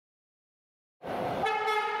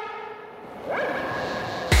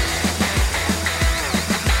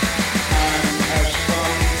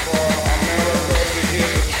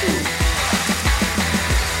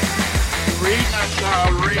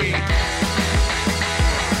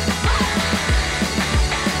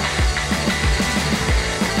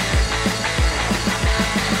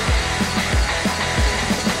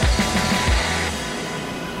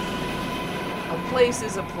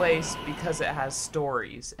place because it has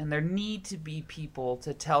stories, and there need to be people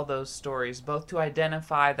to tell those stories, both to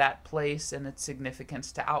identify that place and its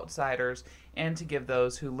significance to outsiders and to give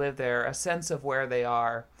those who live there a sense of where they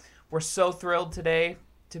are. We're so thrilled today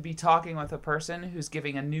to be talking with a person who's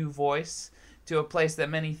giving a new voice to a place that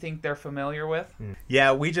many think they're familiar with.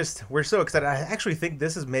 Yeah, we're so excited. I actually think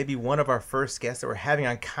this is maybe one of our first guests that we're having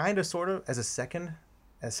on, kind of, sort of, as a second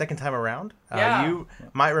time around. Yeah. You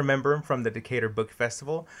might remember him from the Decatur Book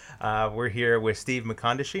Festival. We're here with Steve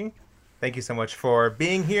McCondichie. Thank you so much for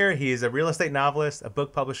being here. He's a real estate novelist, a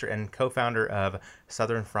book publisher, and co-founder of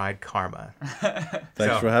Southern Fried Karma.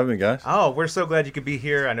 Thanks for having me, guys. Oh, we're so glad you could be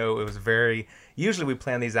here. I know it was usually we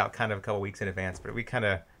plan these out kind of a couple weeks in advance, but we kind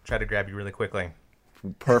of try to grab you really quickly.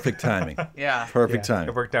 Perfect timing. Yeah. Perfect timing.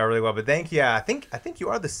 It worked out really well. But thank you. I think you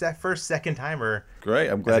are the first second timer. Great.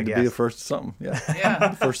 I'm glad to be the first something. Yeah.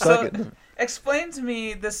 Yeah. First So, second. explain to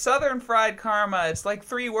me the Southern Fried Karma. It's like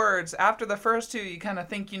 3 words. After the first 2, you kind of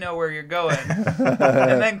think you know where you're going.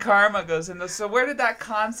 And then karma goes in. So where did that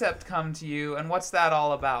concept come to you, and what's that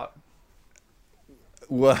all about?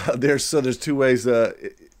 Well, there's 2 ways.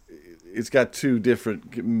 It's got 2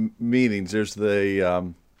 different meanings. There's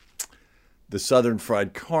the Southern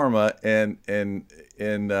Fried Karma and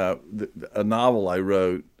a novel I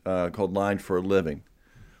wrote called Line for a Living.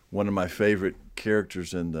 One of my favorite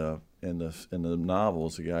characters in the novel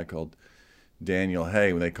is a guy called Daniel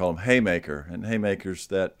Hay. They call him Haymaker, and Haymaker's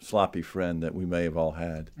that sloppy friend that we may have all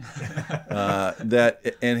had.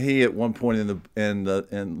 And he at one point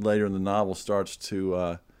and later in the novel starts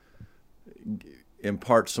to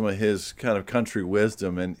impart some of his kind of country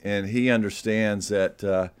wisdom, and he understands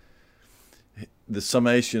that the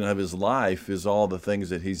summation of his life is all the things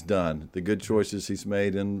that he's done, the good choices he's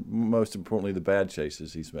made, and most importantly, the bad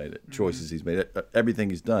choices he's made. Everything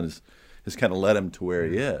he's done has kind of led him to where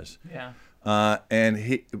he is. Yeah. And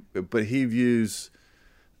he views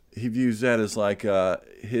that as like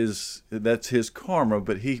that's his karma,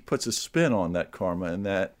 but he puts a spin on that karma, and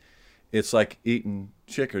that it's like eating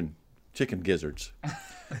chicken gizzards.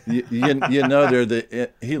 you know,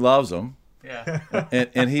 he loves them. Yeah.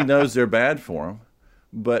 and he knows they're bad for him,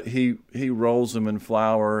 but he rolls them in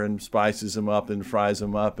flour and spices them up and fries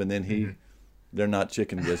them up, and then they're not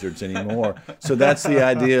chicken gizzards anymore. So that's the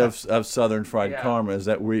idea of Southern Fried Karma, is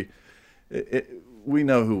that we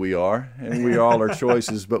know who we are, and we all are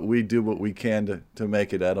choices, but we do what we can to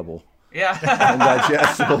make it edible. Yeah. And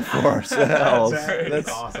digestible for ourselves.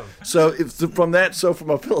 That's awesome. So from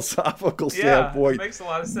a philosophical standpoint, it makes a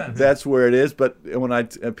lot of sense. That's where it is. But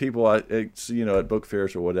when people at book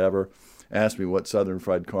fairs or whatever ask me what Southern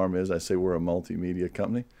Fried Karma is, I say we're a multimedia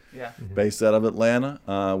company based out of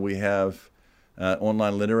Atlanta. We have an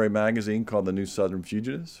online literary magazine called The New Southern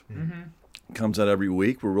Fugitives. It comes out every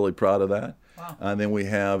week. We're really proud of that. Wow. And then we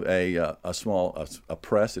have a small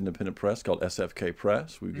press, independent press called SFK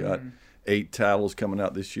Press. We've got 8 titles coming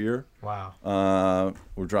out this year. Wow.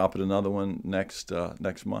 We're dropping another one next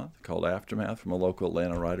month called Aftermath from a local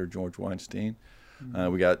Atlanta writer, George Weinstein.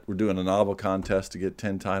 We're doing a novel contest to get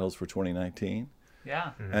 10 titles for 2019.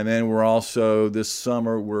 Yeah. And then we're also, this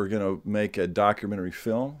summer, we're going to make a documentary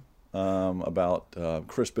film about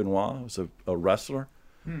Chris Benoit, who's a wrestler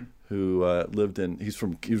who he's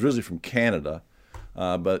originally from Canada,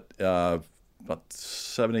 but about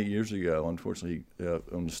 7-8 years ago, unfortunately,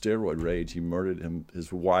 on the steroid rage, he murdered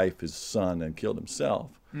his wife, his son, and killed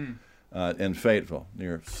himself in Fayetteville,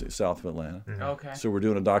 near south of Atlanta. Okay. So we're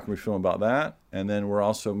doing a documentary film about that, and then we're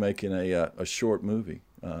also making a short movie.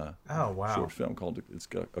 Short film called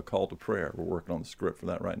A Call to Prayer. We're working on the script for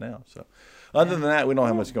that right now. So, other than that, we don't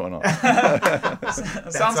have much going on.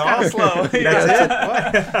 Sounds kind of slow.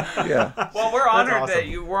 Yeah. Well, we're honored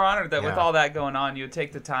awesome. we're honored that with all that going on, you would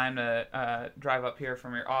take the time to drive up here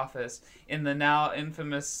from your office in the now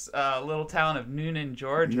infamous little town of Newnan,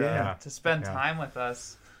 Georgia, to spend time with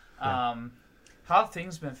us. How have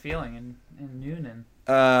things been feeling in Newnan?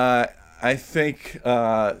 I think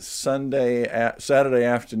Saturday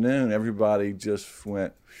afternoon, everybody just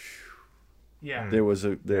went. Yeah. There was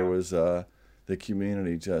the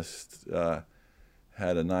community just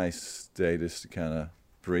had a nice day just to kind of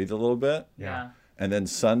breathe a little bit. Yeah. And then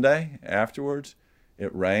Sunday afterwards,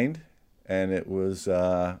 it rained, and it was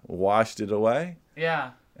washed it away.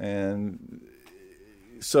 Yeah. And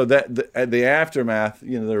so that the aftermath,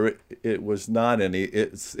 it was not any.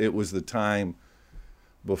 It was the time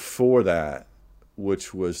before that,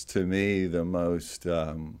 which was to me the most.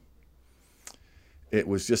 It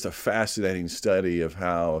was just a fascinating study of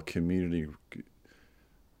how a community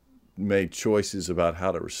made choices about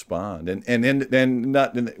how to respond, and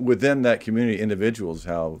not within that community, individuals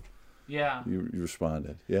how Yeah. You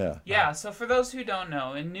responded. Yeah. Yeah. So for those who don't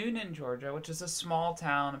know, in Newnan, Georgia, which is a small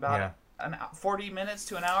town, about 40 minutes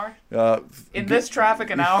to an hour. In this traffic,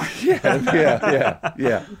 an hour.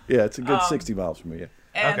 Yeah. It's a good 60 miles from me.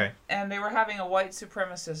 Yeah. And they were having a white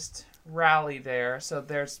supremacist rally there. So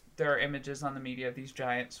there are images on the media of these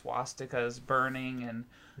giant swastikas burning, and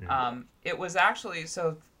it was actually,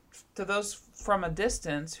 so to those from a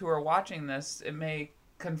distance who are watching this, it may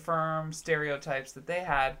confirm stereotypes that they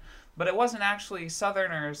had, but it wasn't actually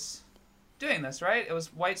Southerners doing this, right? It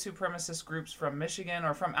was white supremacist groups from Michigan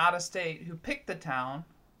or from out of state who picked the town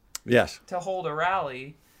to hold a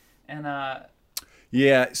rally. And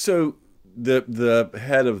so the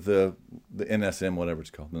head of the NSM, whatever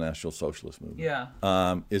it's called, the National Socialist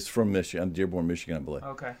Movement, is from Michigan, Dearborn, Michigan, I believe.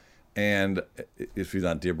 Okay. And if he's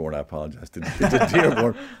not Dearborn, I apologize to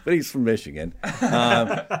Dearborn, but he's from Michigan.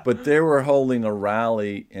 But they were holding a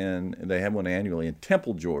rally, and they have one annually in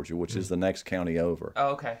Temple, Georgia, which is the next county over.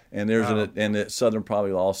 Oh, okay. And and the Southern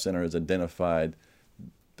Poverty Law Center has identified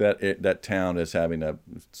that town as having no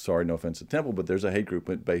offense to Temple, but there's a hate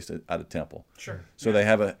group based out of Temple. Sure. So they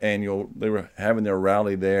have they were having their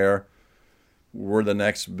rally there. We're the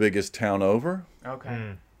next biggest town over.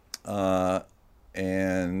 Okay.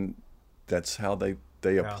 And that's how they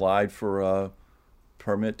applied for a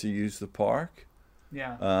permit to use the park.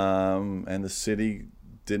 Yeah. And the city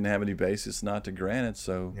didn't have any basis not to grant it,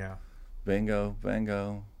 so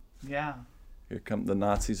bingo. Yeah. Here come the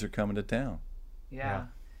Nazis are coming to town. Yeah.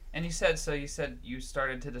 And you said you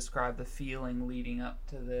started to describe the feeling leading up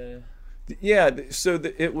to the... Yeah, so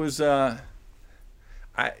it was... I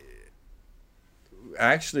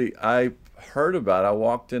heard about it. I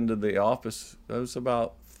walked into the office, it was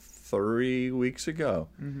about 3 weeks ago.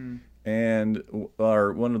 Mm-hmm. And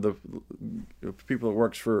one of the people that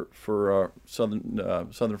works for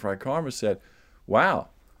Southern Fried Karma said, "Wow,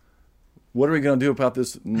 what are we going to do about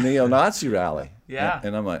this neo-Nazi rally?" Yeah.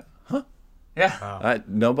 And I'm like, huh? Yeah. Wow.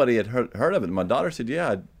 Nobody had heard of it. My daughter said,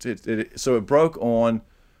 yeah. So it broke on,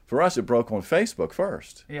 for us, it broke on Facebook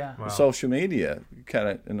first. Yeah. Wow. Social media, kind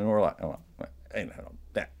of, and then we're like, oh, ain't no,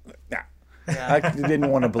 nah. Yeah. I didn't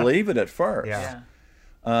want to believe it at first. Yeah.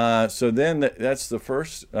 So then that's the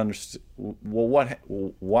first why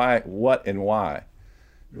and why.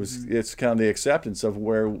 It's kind of the acceptance of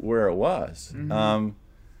where it was. Mm-hmm.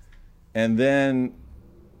 And then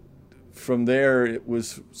from there it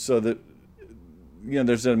was so that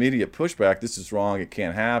there's an immediate pushback. This is wrong. It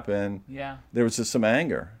can't happen. Yeah. There was just some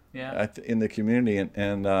anger in the community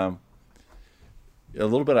and a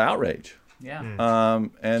little bit of outrage. Yeah.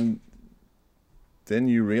 And then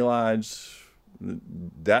you realize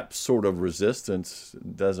that sort of resistance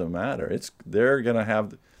doesn't matter. It's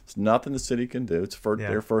nothing the city can do. It's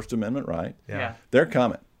their First Amendment right. Yeah. They're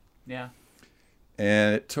coming. Yeah.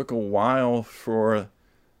 And it took a while for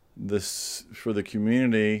the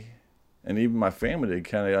community and even my family to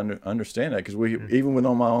kind of understand that, because even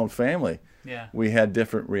within my own family, we had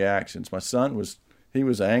different reactions. My son was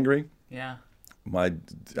angry. Yeah. My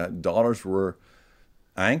daughters were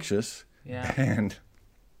anxious. Yeah. And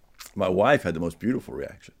my wife had the most beautiful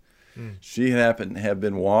reaction. She happened to have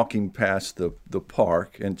been walking past the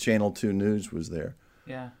park, and Channel 2 News was there.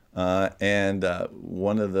 Yeah. And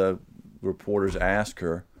one of the reporters asked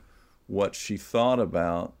her what she thought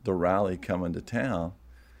about the rally coming to town.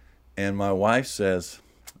 And my wife says,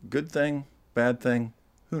 "Good thing, bad thing,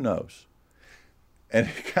 who knows?" And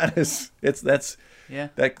it kind of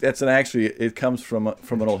it comes from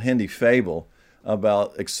an old Hindi fable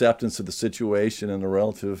about acceptance of the situation and the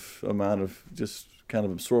relative amount of just kind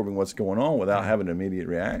of absorbing what's going on without having an immediate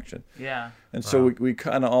reaction. Yeah. And so we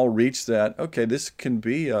kind of all reached that, okay, this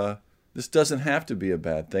doesn't have to be a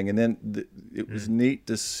bad thing. And then it was neat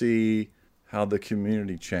to see how the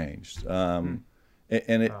community changed.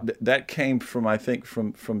 That came from, I think,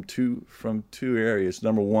 from two areas.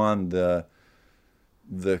 Number one, the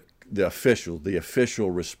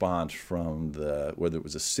official response from whether it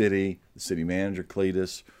was the city manager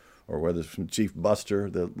Cletus, or whether it's from Chief Buster,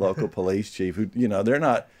 the local police chief, who they're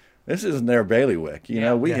not. This isn't their bailiwick. We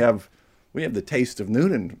have the taste of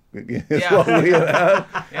Newnan.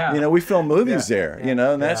 We film movies there. And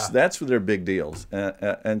that's what their big deals.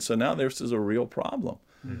 And so now this is a real problem.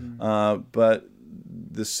 Mm-hmm. But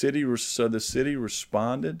the city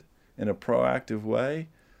responded in a proactive way.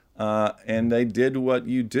 And they did what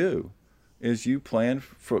you do, is you plan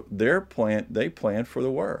for they planned for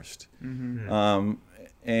the worst. Mm-hmm.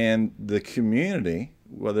 And the community,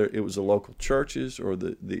 whether it was the local churches or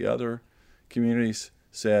the other communities,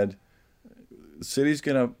 said the city's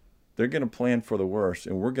they're gonna plan for the worst,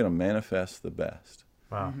 and we're gonna manifest the best.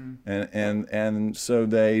 Wow. And so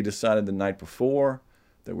they decided the night before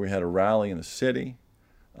that we had a rally in the city.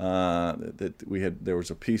 There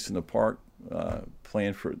was a piece in the park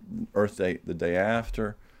planned for Earth Day the day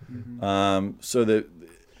after. So the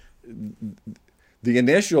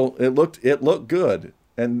initial it looked good,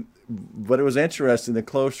 but it was interesting the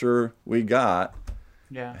closer we got,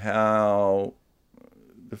 how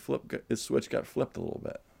the switch got flipped a little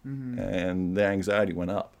bit, and the anxiety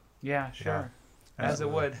went up. Yeah, sure. Yeah. As it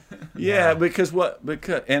would. Yeah, because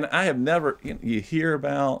and I have never, you hear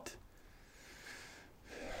about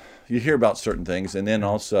certain things, and then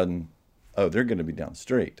all of a sudden, oh, they're going to be down the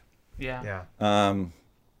street. Yeah. And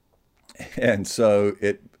so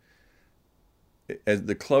as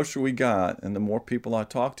the closer we got, and the more people I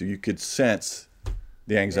talked to, you could sense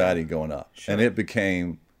the anxiety going up, and it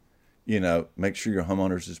became, make sure your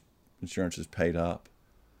homeowner's insurance is paid up.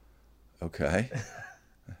 Okay.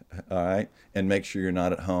 All right, and make sure you're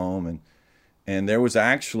not at home, and there was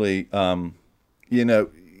actually, and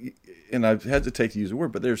I hesitate to use the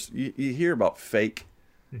word, but you hear about fake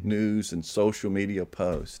news and social media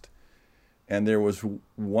posts, and there was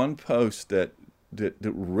one post that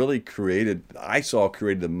really created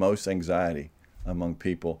the most anxiety among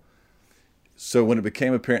people. So when it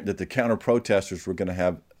became apparent that the counter protesters were going to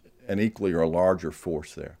have an equally or a larger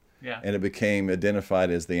force there. Yeah. And it became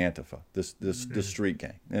identified as the Antifa, this street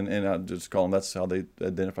gang, and I just call them. That's how they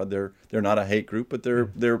identified. They're not a hate group, but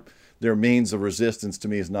their means of resistance to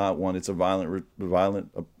me is not one. It's a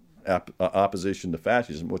violent opposition to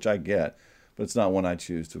fascism, which I get, but it's not one I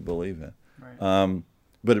choose to believe in. Right.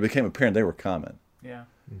 But it became apparent they were common. Yeah.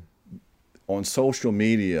 On social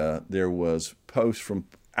media, there was posts from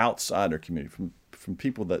outside our community, from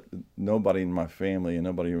people that nobody in my family and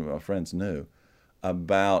nobody in my friends knew,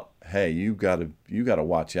 about, hey, you got to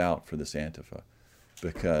watch out for this Antifa,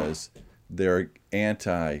 because they're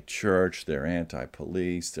anti-church, they're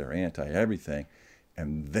anti-police, they're anti-everything,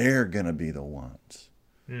 and they're going to be the ones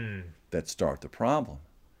that start the problem.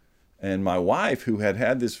 And my wife, who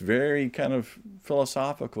had this very kind of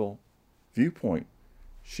philosophical viewpoint,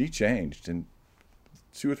 she changed, and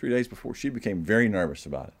 2 or 3 days before, she became very nervous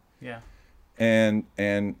about it. Yeah. And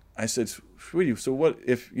I said, sweetie, so what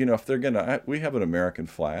if they're gonna? We have an American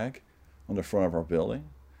flag on the front of our building.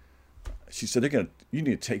 She said, you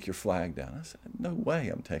need to take your flag down. I said, no way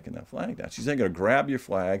I'm taking that flag down. She said, they're gonna grab your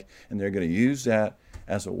flag and they're gonna use that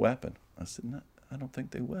as a weapon. I said, no, I don't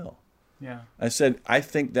think they will. Yeah. I said, I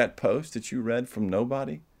think that post that you read from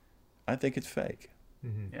nobody, I think it's fake.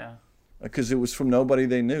 Yeah. Because it was from nobody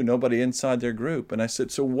they knew, nobody inside their group. And I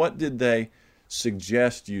said, so what did they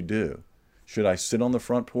suggest you do? Should I sit on the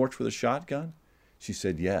front porch with a shotgun? She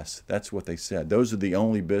said, yes, that's what they said. Those are the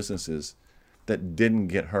only businesses that didn't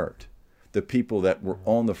get hurt, the people that were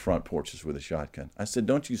on the front porches with a shotgun. I said,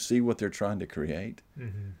 don't you see what they're trying to create?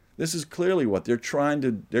 This is clearly what they're trying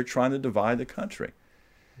to divide the country.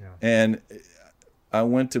 Yeah. And I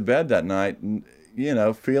went to bed that night,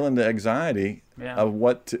 feeling the anxiety of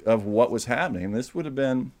what was happening. And this would have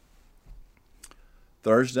been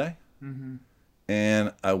Thursday.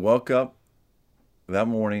 And I woke up that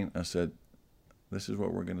morning. I said, this is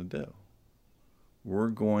what we're going to do. We're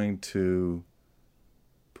going to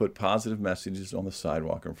put positive messages on the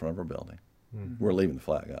sidewalk in front of our building. We're leaving the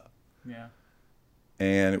flag up. Yeah.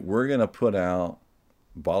 And we're going to put out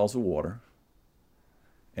bottles of water,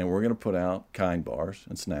 and we're going to put out kind bars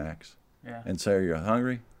and snacks. Yeah. And say, are you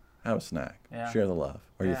hungry? Have a snack. Yeah. Share the love.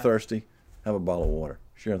 Are you thirsty? Have a bottle of water.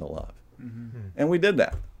 Share the love. And we did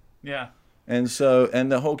that. Yeah. And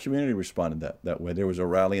the whole community responded that way. There was a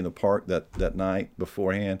rally in the park that night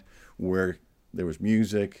beforehand where there was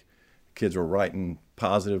music. Kids were writing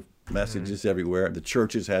positive messages everywhere. The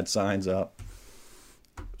churches had signs up.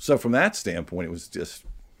 So from that standpoint, it was just,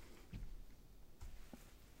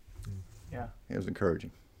 it was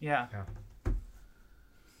encouraging. Yeah. It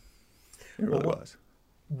really was.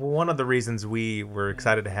 Well, one of the reasons we were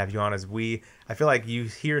excited to have you on is I feel like you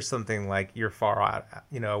hear something like you're far out,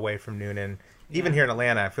 away from Newnan. Even here in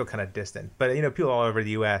Atlanta, I feel kind of distant. But, people all over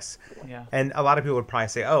the U.S. Yeah. And a lot of people would probably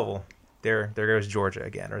say, oh, well, there goes Georgia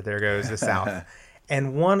again, or there goes the South.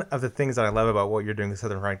 And one of the things that I love about what you're doing with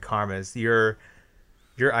Southern Fried Karma is your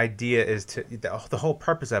idea is the whole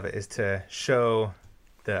purpose of it is to show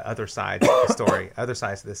the other sides of the story, other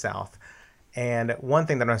sides of the South. And one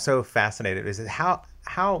thing that I'm so fascinated is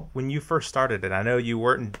how when you first started it, I know you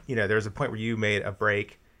weren't, there was a point where you made a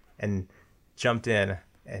break and jumped in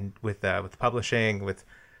and with publishing, with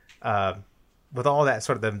all that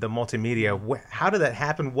sort of the multimedia. How did that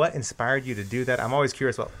happen? What inspired you to do that? I'm always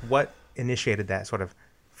curious about what initiated that sort of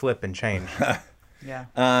flip and change.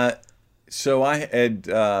 Yeah. So I had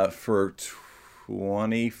for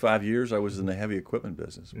 25 years I was in the heavy equipment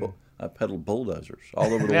business. I peddled bulldozers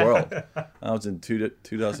all over the world. I was in 2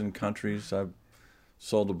 dozen countries. I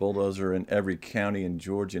sold a bulldozer in every county in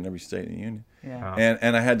Georgia and every state in the union. Yeah.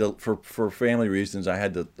 And I had to, for family reasons, I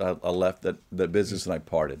left that business and I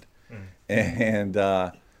parted. And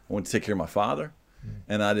I went to take care of my father.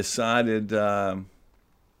 And I decided that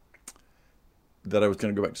I was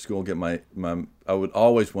going to go back to school and get my I would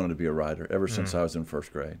always wanted to be a writer ever since I was in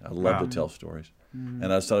first grade. I loved to tell stories. And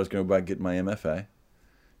I decided I was going to go back and get my MFA.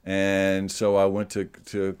 And so I went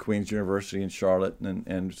to Queen's University in Charlotte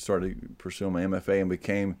and started pursuing my MFA and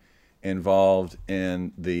became involved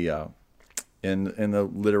in the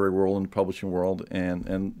literary world and publishing world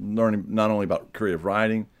and learning not only about creative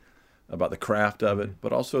writing, about the craft of it,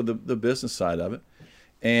 but also the business side of it.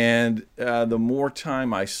 And the more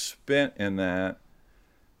time I spent in that,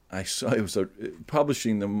 I saw it was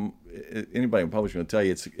publishing. Anybody in publishing will tell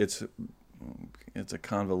you it's a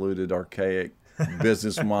convoluted, archaic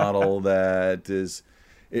business model that is,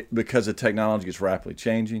 because the technology is rapidly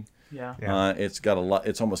changing. It's got a lot.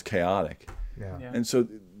 It's almost chaotic. And so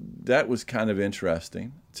that was kind of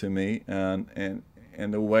interesting to me, and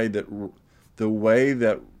the way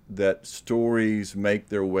that stories make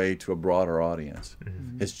their way to a broader audience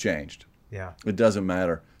has changed. It doesn't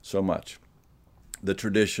matter so much. The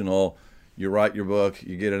traditional, you write your book,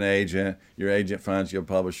 you get an agent, your agent finds you a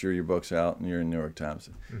publisher, your book's out, and you're in New York Times.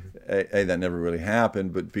 A, that never really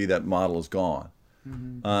happened, but B, that model is gone.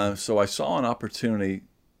 So I saw an opportunity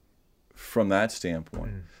from that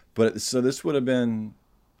standpoint. So this would have been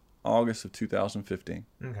August of 2015.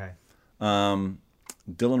 Dylan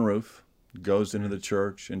Roof goes into the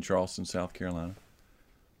church in Charleston, South Carolina,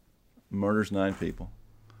 murders 9 people.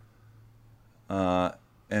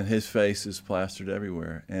 And his face is plastered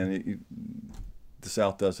everywhere. And the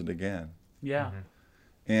South does it again.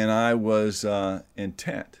 And I was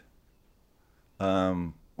intent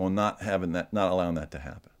on not having that, not allowing that to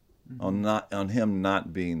happen, on him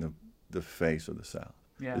not being the face of the South.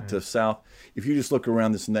 The South. If you just look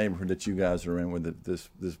around this neighborhood that you guys are in with this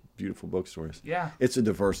beautiful bookstores, it's a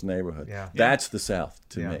diverse neighborhood. That's the South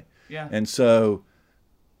to me. And so,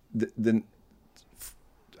 then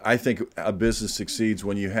I think a business succeeds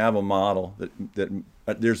when you have a model that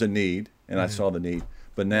there's a need, and I saw the need,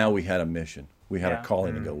 but now we had a mission, we had a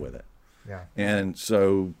calling to go with it. And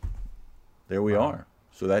so there we are.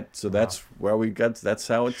 So that's where we got. That's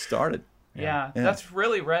how it started. Yeah, that's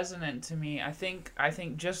really resonant to me. I think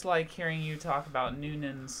just like hearing you talk about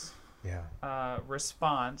Newnan's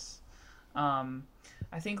response, I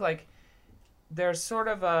think like there's sort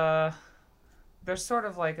of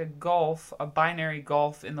like a gulf, a binary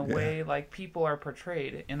gulf in the way like people are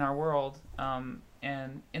portrayed in our world, and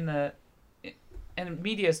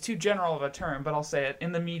media is too general of a term, but I'll say it,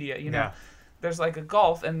 in the media, you know. There's like a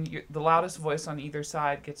gulf, and the loudest voice on either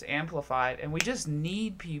side gets amplified, and we just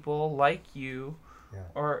need people like you,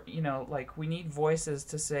 or, you know, like we need voices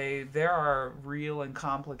to say there are real and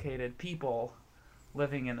complicated people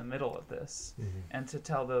living in the middle of this, and to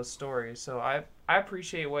tell those stories. So I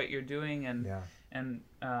appreciate what you're doing, and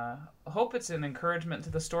hope it's an encouragement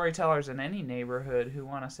to the storytellers in any neighborhood who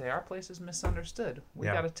want to say our place is misunderstood. We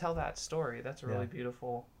got to tell that story. That's a really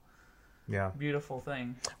beautiful. Beautiful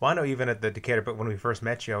thing. Well, I know even at the Decatur book, when we first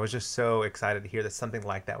met you, I was just so excited to hear that something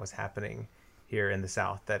like that was happening here in the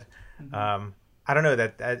South. That I don't know,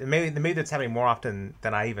 that maybe that's happening more often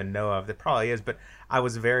than I even know of. That probably is, but I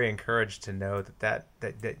was very encouraged to know that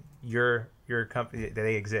your company, that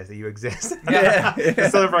they exist, that you exist. The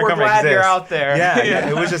Southern Fried Company glad exists. You're out there.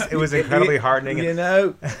 It was incredibly heartening. You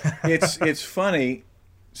know, it's funny.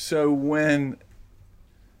 So when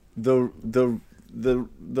the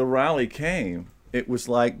rally came, it was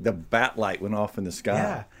like the bat light went off in the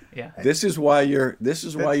sky. This is why you're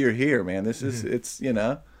here, man. This is it's, you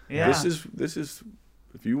know. This is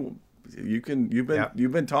if you've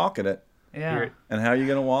been talking it. And how are you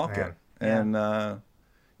gonna walk it? And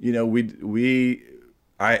you know, we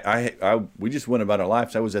just went about our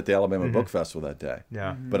lives. I was at the Alabama Book Festival that day.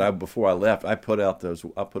 But before I left, I put out those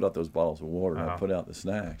bottles of water and I put out the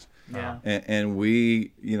snacks. And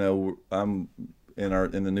we, you know, I'm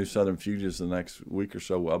in the New Southern Fugitives the next week or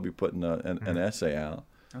so. I'll be putting an essay out.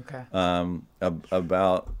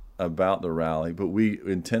 About the rally, but we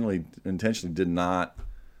intentionally did not.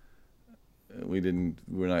 We're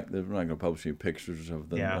not going to publish any pictures of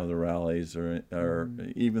the rallies or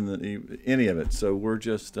even any of it. So we're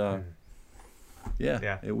just it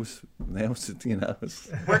was, you know.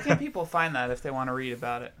 Where can people find that if they want to read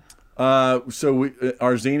about it?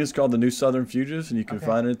 Our zine is called The New Southern Fugitives, and you can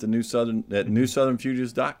find it at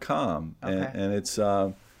newsouthernfugives.com. And it's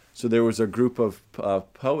so there was a group of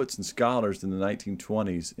poets and scholars in the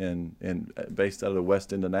 1920s based out of the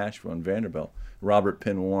West End of Nashville and Vanderbilt. Robert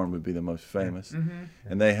Penn Warren would be the most famous,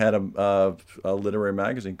 and they had a literary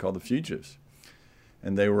magazine called The Fugitives,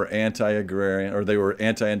 and they were anti-agrarian, or they were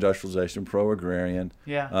anti-industrialization, pro-agrarian.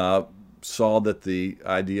 Saw that the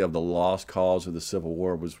idea of the lost cause of the Civil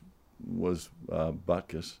War was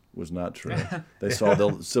butkus, was not true. They saw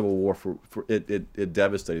the Civil War for it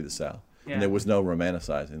devastated the South, and there was no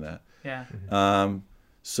romanticizing that.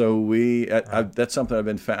 So that's something I've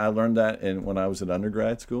been. I learned that when I was at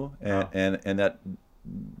undergrad school, and that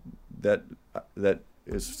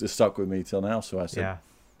is just stuck with me till now. So I said,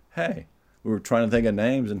 hey, we were trying to think of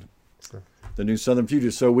names, and the New Southern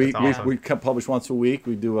Fugitives. So we publish once a week.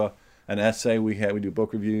 We do an essay. We do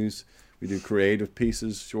book reviews. We do creative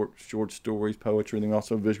pieces, short stories, poetry, and then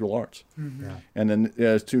also visual arts. And then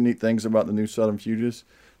there's two neat things about the New Southern Fugitives.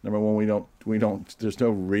 Number one, we don't. There's no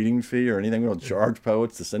reading fee or anything. We don't charge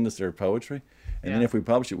poets to send us their poetry. And then if we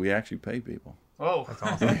publish it, we actually pay people. Oh, that's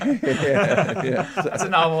awesome. That's a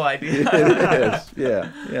novel idea. It is.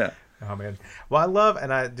 Yeah. Oh man. Well, I love,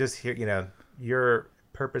 and I just hear your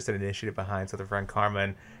purpose and initiative behind Southern Fried Karma,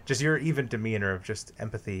 and just your even demeanor of just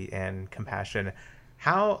empathy and compassion.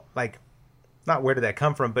 How, not where did that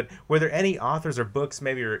come from, but were there any authors or books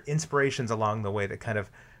maybe or inspirations along the way that kind of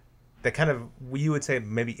you would say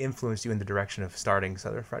maybe influenced you in the direction of starting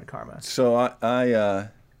Southern Fried Karma? So I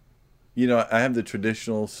have the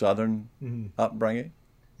traditional Southern upbringing,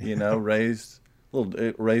 raised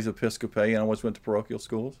Episcopalian. I always went to parochial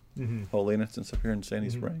schools, Holy Innocents up here in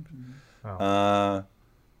Sandy Springs. Wow.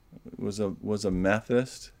 Was a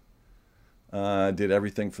Methodist. Did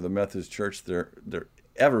everything for the Methodist Church there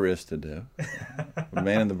ever is to do.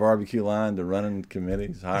 Manning the barbecue line, to running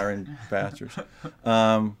committees, hiring pastors.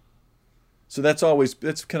 So that's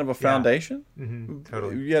kind of a foundation.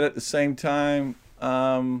 Totally. Yet at the same time,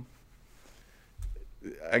 I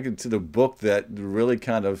get to the book that really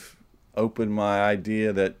kind of opened my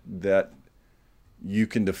idea that you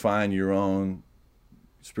can define your own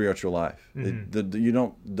spiritual life. You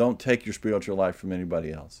don't take your spiritual life from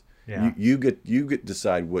anybody else. You get to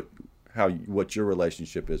decide what your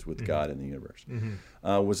relationship is with God and the universe.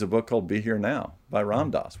 Was a book called Be Here Now by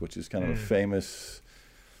Ram Dass, which is kind of a famous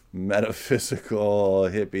metaphysical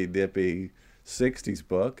hippy-dippy 60s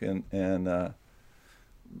book,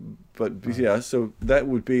 so that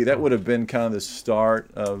would have been kind of the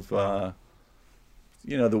start of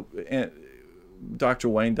Dr.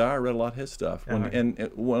 Wayne Dyer. Read a lot of his stuff,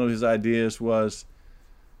 and one of his ideas was,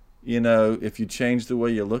 if you change the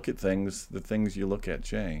way you look at things, the things you look at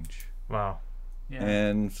change. Wow. Yeah.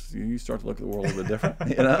 And you start to look at the world a little bit different,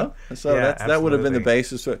 So that would have been the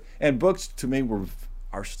basis. And books to me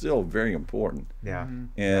are still very important. Yeah.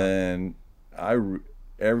 And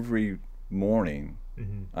every morning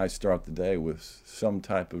I start the day with some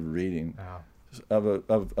type of reading of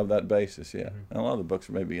that basis. And a lot of the books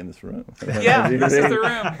are maybe in this room. This is the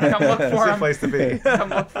room. Come look for them. It's a place to be. Come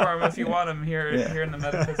look for them if you want them here in the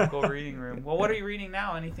metaphysical reading room. Well, what are you reading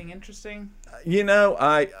now? Anything interesting?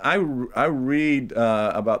 I read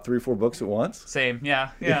about 3 or 4 books at once. Same. Yeah.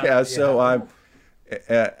 So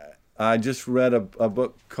I just read a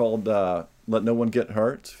book called Let No One Get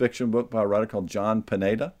Hurt. It's a fiction book by a writer called John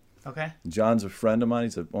Pineda. Okay. John's a friend of mine.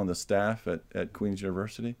 He's on the staff at Queen's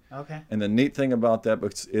University. Okay. And the neat thing about that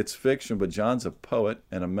book, it's fiction, but John's a poet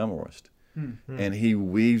and a memoirist. And he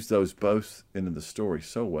weaves those both into the story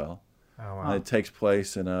so well. Oh, wow. And it takes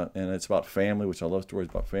place and it's about family, which I love stories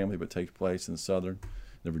about family, but it takes place in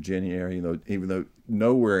the Virginia area. Even though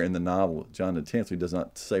nowhere in the novel, John intentionally does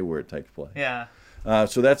not say where it takes place. Yeah.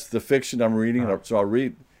 So that's the fiction I'm reading. So I'll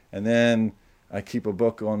read, and then I keep a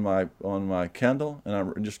book on my Kindle, and I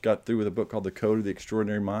just got through with a book called The Code of the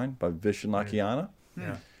Extraordinary Mind by Vishen Lakhiani.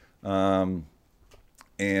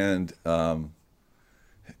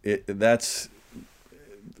 That's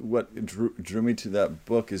what drew me to that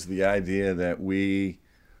book, is the idea that we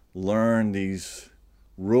learn these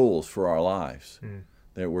rules for our lives,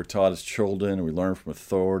 that we're taught as children. We learn from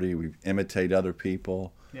authority. We imitate other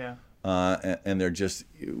people. Yeah. And they're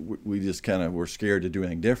we're scared to do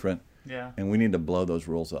anything different. Yeah. And we need to blow those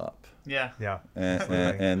rules up. Yeah. Yeah.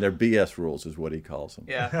 And they're BS rules is what he calls them.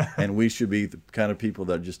 Yeah. And we should be the kind of people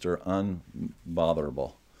that just are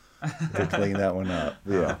unbotherable to clean that one up.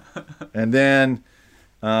 Yeah. And then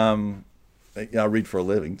I read for a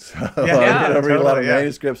living, so I read a lot of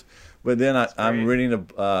manuscripts. But then I'm reading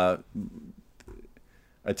I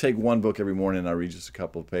take one book every morning and I read just a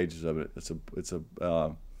couple of pages of it. It's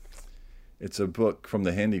it's a book from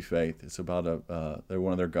the Hindi faith. It's about they're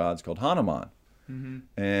one of their gods called Hanuman. Mm-hmm.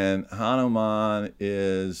 And Hanuman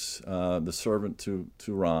is the servant to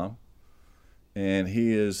Ram, and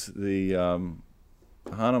he is the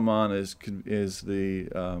Hanuman is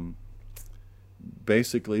the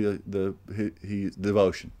basically the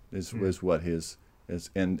devotion is what his is,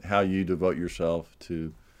 and how you devote yourself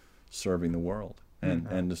to serving the world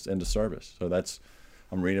and to service. So that's.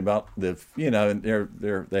 I'm reading about and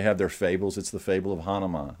they have their fables. It's the fable of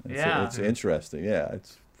Hanuman. It's interesting. Yeah,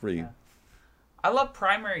 it's pretty. Yeah. I love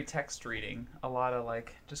primary text reading. A lot of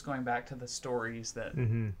just going back to the stories that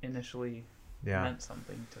initially meant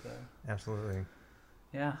something to the. Absolutely.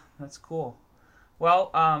 Yeah, that's cool.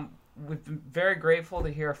 Well, we've been very grateful to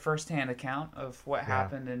hear a firsthand account of what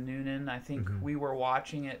happened in Newnan. I think we were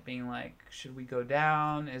watching it, being like, should we go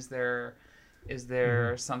down? Is there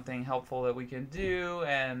something helpful that we can do?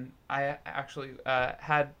 And I actually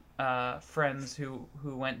had friends who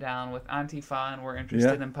went down with Antifa and were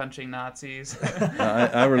interested in punching Nazis.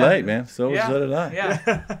 I relate, man. So did I.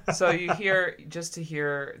 Yeah. So you hear to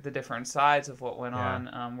hear the different sides of what went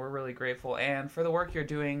on. We're really grateful, and for the work you're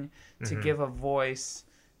doing to give a voice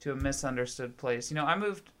to a misunderstood place. I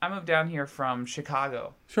moved down here from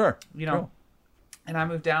Chicago. Sure. And I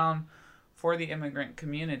moved down for the immigrant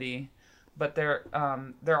community. But there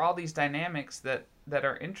are all these dynamics that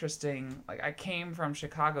are interesting. Like, I came from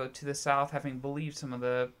Chicago to the South having believed some of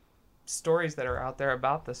the stories that are out there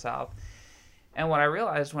about the South. And what I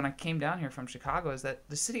realized when I came down here from Chicago is that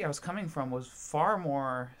the city I was coming from was far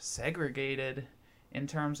more segregated in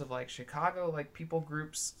terms of Chicago, people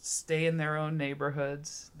groups stay in their own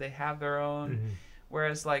neighborhoods. They have their own.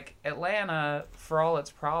 Whereas Atlanta, for all its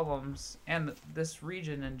problems, and this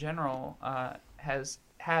region in general, has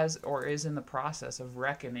or is in the process of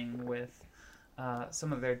reckoning with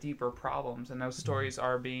some of their deeper problems, and those stories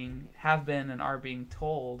have been and are being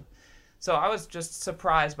told. So I was just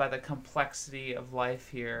surprised by the complexity of life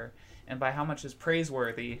here and by how much is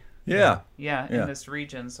praiseworthy. In this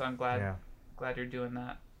region. So I'm glad you're doing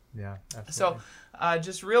that. Yeah, absolutely. So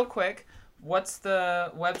just real quick, what's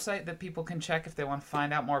the website that people can check if they want to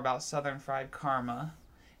find out more about Southern Fried Karma?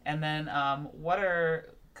 And then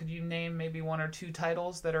could you name maybe one or two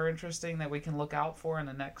titles that are interesting that we can look out for in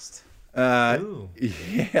the next? Yeah.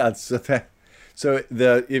 So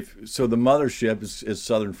the mothership is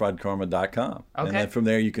southernfriedkarma.com. Okay. And then from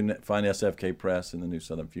there you can find SFK Press and the New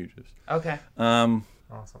Southern Fugitives. Okay.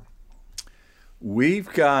 Awesome.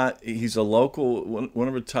 He's a local, one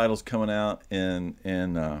of the titles coming out in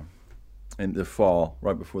the fall,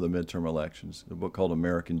 right before the midterm elections, a book called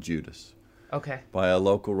American Judas. Okay. By a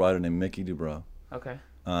local writer named Mickey Dubrow. Okay.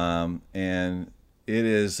 And it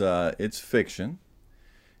is it's fiction,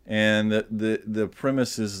 and the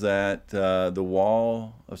premise is that the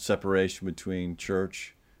wall of separation between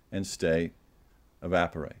church and state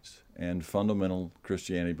evaporates, and fundamental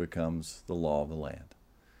Christianity becomes the law of the land.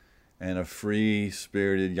 And a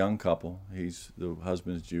free-spirited young couple, the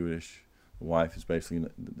husband is Jewish, the wife is basically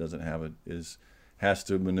has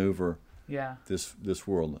to maneuver this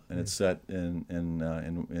world, and it's set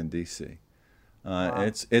in D.C. Wow.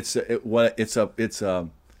 It's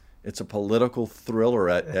a political thriller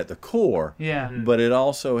at the core. Yeah. But it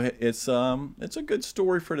also it's a good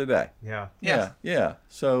story for today. Yeah.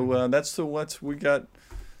 So that's what we got.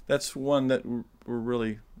 That's one that we're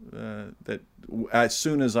really that as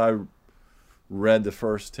soon as I read the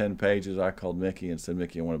first 10 pages, I called Mickey and said,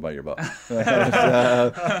 Mickey, I want to buy your book.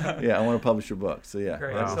 I want to publish your book. So yeah.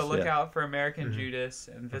 Great. Wow. So look out for American Judas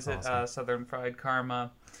and visit Southern Fried Karma.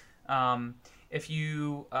 If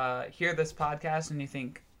you hear this podcast and you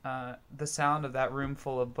think the sound of that room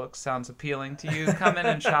full of books sounds appealing to you, come in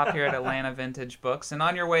and shop here at Atlanta Vintage Books. And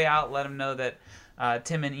on your way out, let them know that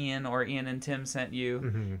Tim and Ian or Ian and Tim sent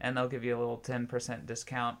you, and they'll give you a little 10%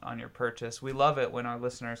 discount on your purchase. We love it when our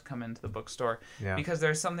listeners come into the bookstore because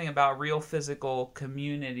there's something about real physical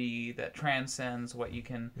community that transcends what you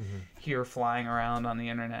can hear flying around on the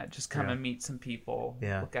internet. Just come and meet some people.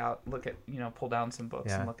 Look at pull down some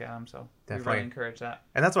books and look at them. So definitely. We really encourage that.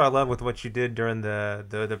 And that's what I love with what you did during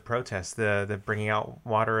the protests, the bringing out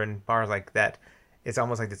water and bars like that. It's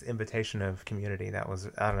almost like this invitation of community. That was,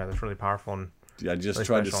 I don't know, that's really powerful. And I just really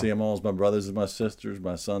tried to see them all as my brothers and my sisters,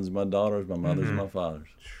 my sons and my daughters, my mothers and my fathers.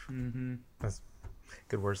 That's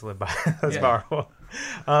good words to live by. That's powerful.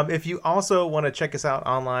 If you also want to check us out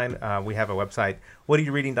online, we have a website,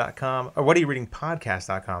 whatareoureading.com, or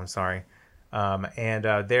whatareoureadingpodcast.com, sorry. And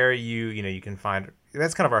there you can find,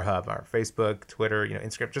 that's kind of our hub, our Facebook, Twitter,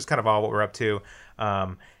 Instagram, just kind of all what we're up to.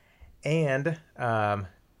 And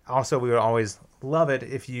also we would always love it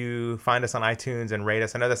if you find us on iTunes and rate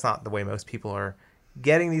us. I know that's not the way most people are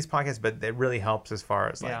getting these podcasts, but it really helps as far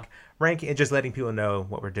as like ranking and just letting people know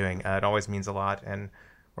what we're doing. It always means a lot, and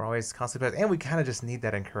we're always constantly, and we kind of just need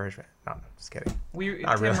that encouragement. No, I'm just kidding.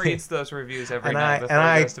 Tim reads those reviews every night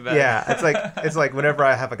before he goes to bed. Yeah, it's like whenever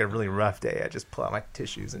I have like a really rough day, I just pull out my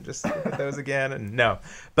tissues and just look at those again. And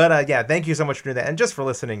but yeah, thank you so much for doing that, and just for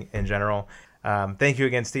listening in general. Thank you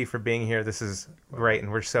again, Steve, for being here. This is great, and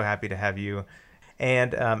we're so happy to have you.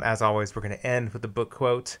 And as always, we're going to end with the book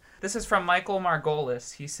quote. This is from Michael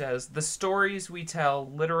Margolis. He says, "The stories we tell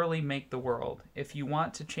literally make the world. If you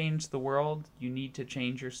want to change the world, you need to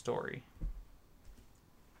change your story."